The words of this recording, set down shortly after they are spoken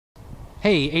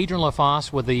Hey, Adrian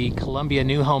LaFosse with the Columbia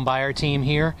New Home Buyer team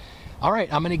here. All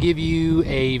right, I'm going to give you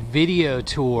a video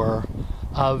tour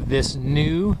of this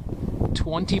new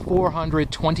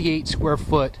 2,428 square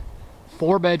foot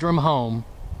 4-bedroom home.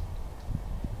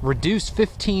 Reduced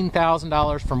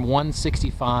 $15,000 from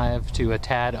 $165 to a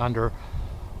tad under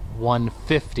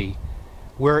 $150.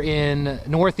 We're in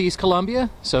Northeast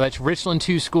Columbia, so that's Richland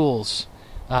 2 schools.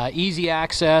 Easy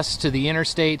access to the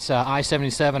interstates,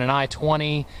 I-77 and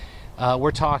I-20.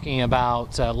 We're talking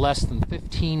about less than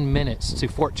 15 minutes to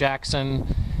Fort Jackson,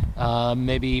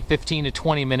 maybe 15 to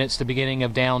 20 minutes to the beginning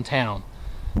of downtown.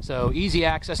 So easy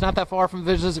access, not that far from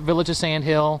the Village of Sand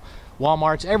Hill,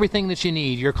 Walmart's, everything that you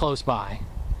need, you're close by.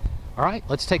 All right,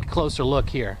 let's take a closer look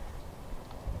here.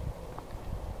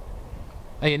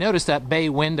 Now you notice that bay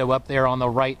window up there on the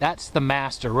right, that's the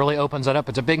master, really opens it up.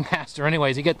 It's a big master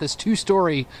anyways. You get this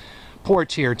 2-story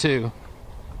porch here too.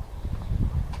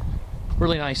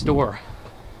 Really nice door.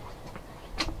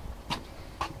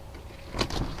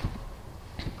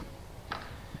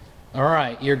 All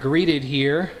right, you're greeted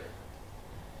here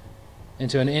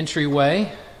into an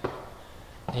entryway,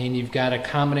 and you've got a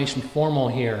combination formal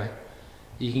here.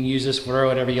 You can use this for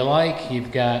whatever you like.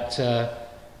 You've got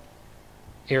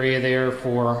area there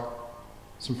for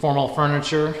some formal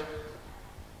furniture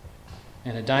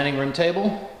and a dining room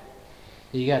table.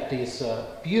 You got these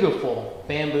beautiful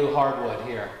bamboo hardwood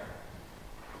here.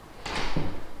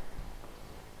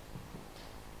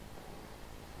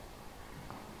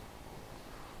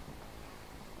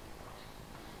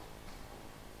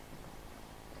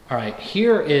 All right,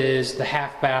 here is the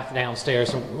half bath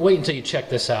downstairs. So wait until you check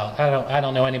this out. I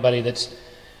don't know anybody that's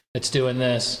doing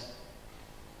this.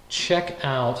 Check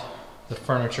out the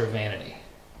furniture vanity.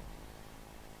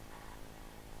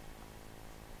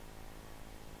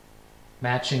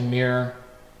 Matching mirror,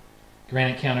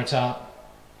 granite countertop.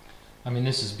 I mean,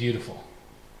 this is beautiful.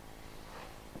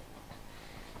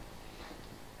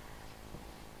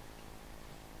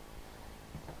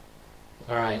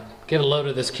 All right, get a load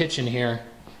of this kitchen here.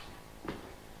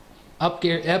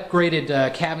 Upgraded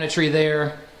cabinetry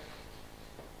there,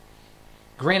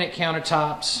 granite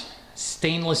countertops,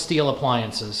 stainless steel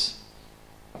appliances.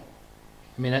 I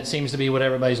mean, that seems to be what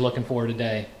everybody's looking for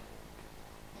today.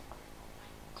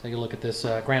 Take a look at this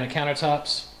granite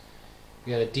countertops.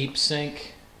 You got a deep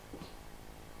sink.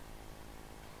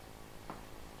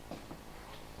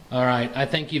 All right, I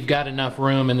think you've got enough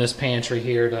room in this pantry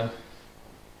here to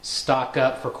stock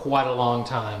up for quite a long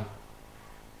time.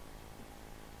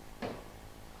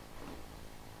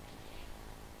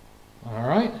 All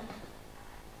right.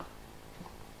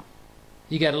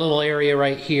 You got a little area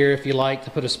right here if you like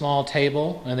to put a small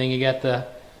table, and then you got the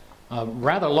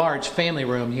rather large family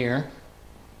room here.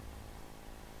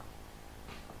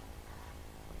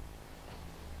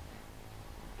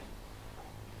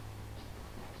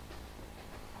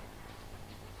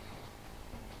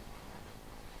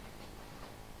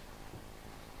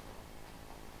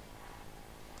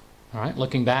 All right,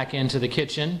 looking back into the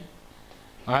kitchen.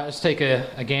 All right, let's take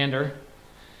a gander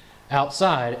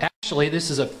outside. Actually,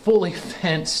 this is a fully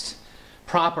fenced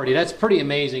property. That's pretty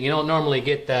amazing. You don't normally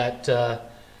get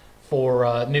that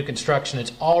for new construction.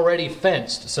 It's already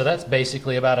fenced, so that's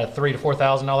basically about a $3,000 to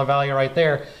 $4,000 value right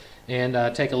there.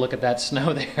 And take a look at that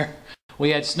snow there.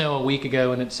 We had snow a week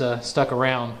ago, and it's stuck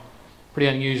around. Pretty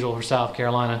unusual for South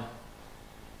Carolina.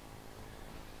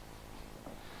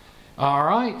 All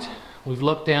right, we've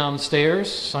looked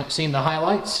downstairs, seen the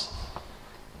highlights.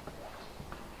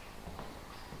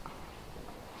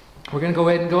 We're going to go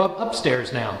ahead and go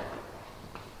upstairs now.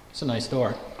 It's a nice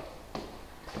door.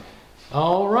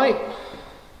 All right.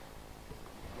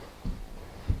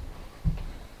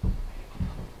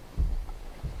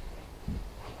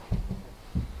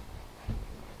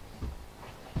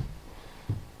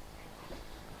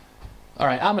 All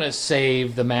right, I'm going to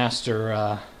save the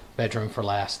master bedroom for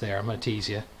last there. I'm going to tease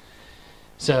you.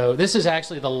 So this is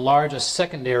actually the largest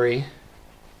secondary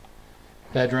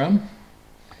bedroom.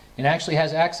 It actually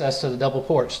has access to the double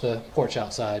porch, the porch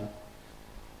outside.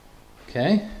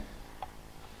 Okay.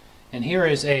 And here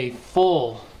is a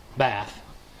full bath.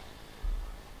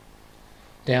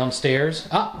 Downstairs,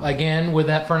 up again with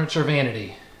that furniture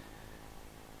vanity.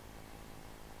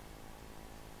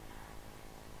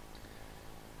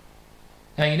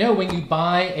 Now you know when you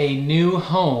buy a new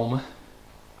home,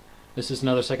 this is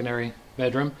another secondary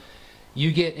bedroom,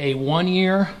 you get a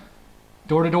 1-year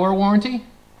door-to-door warranty,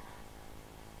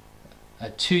 a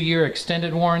 2-year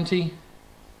extended warranty,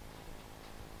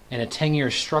 and a 10-year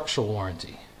structural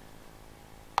warranty.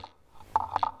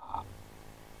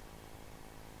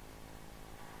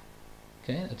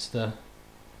 Okay, that's the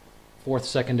fourth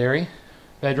secondary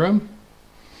bedroom.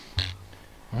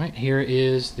 All right, here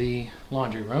is the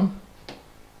laundry room.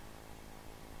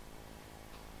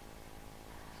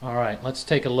 All right, let's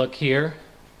take a look here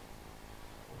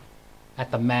at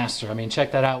the master. I mean,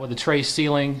 check that out with the tray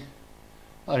ceiling.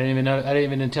 I didn't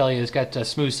even tell you it's got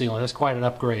smooth ceiling. That's quite an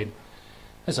upgrade.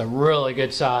 That's a really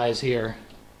good size here.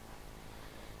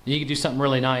 You could do something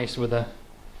really nice with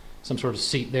some sort of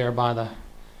seat there by the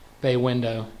bay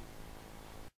window.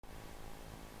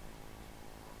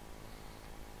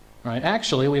 All right,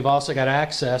 actually, we've also got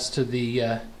access to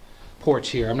the porch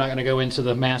here. I'm not going to go into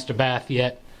the master bath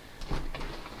yet.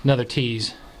 Another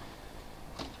tease.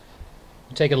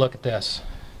 Take a look at this.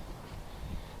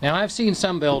 Now, I've seen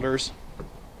some builders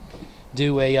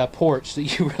do a porch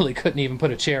that you really couldn't even put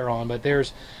a chair on, but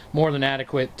there's more than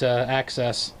adequate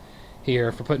access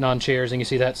here for putting on chairs, and you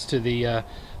see that's to the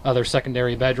other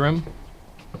secondary bedroom.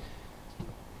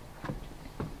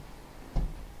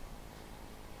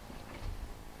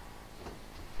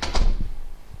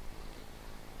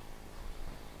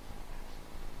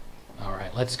 All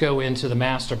right, let's go into the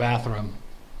master bathroom.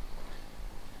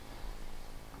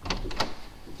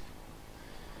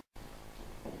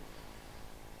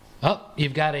 Oh,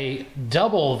 you've got a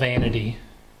double vanity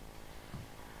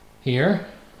here.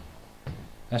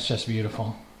 That's just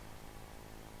beautiful.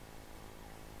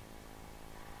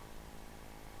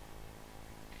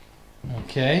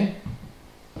 Okay.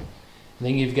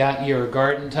 Then you've got your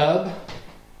garden tub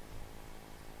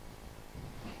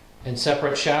and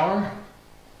separate shower.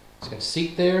 It's got a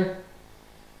seat there.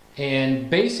 And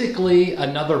basically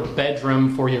another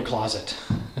bedroom for your closet.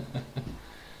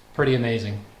 Pretty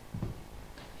amazing.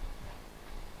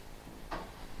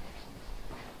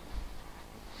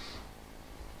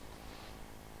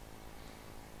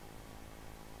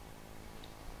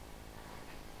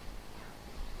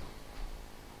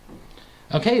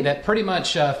 Okay, that pretty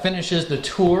much finishes the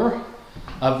tour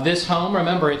of this home.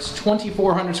 Remember, it's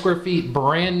 2,400 square feet,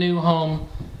 brand new home,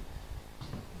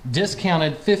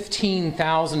 discounted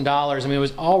 $15,000. I mean, it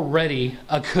was already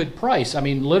a good price. I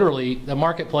mean, literally, the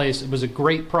marketplace, it was a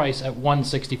great price at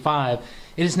 $165.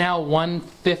 It is now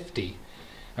 $150.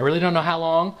 I really don't know how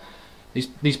long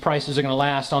these prices are going to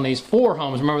last on these 4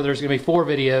 homes. Remember, there's going to be 4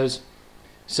 videos.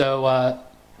 So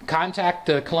contact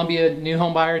the Columbia New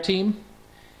Home Buyer team,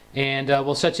 and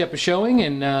we'll set you up a showing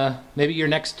and maybe your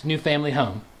next new family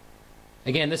home.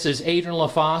 Again, this is Adrian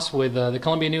LaFosse with the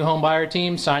Columbia New Home Buyer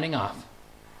team signing off.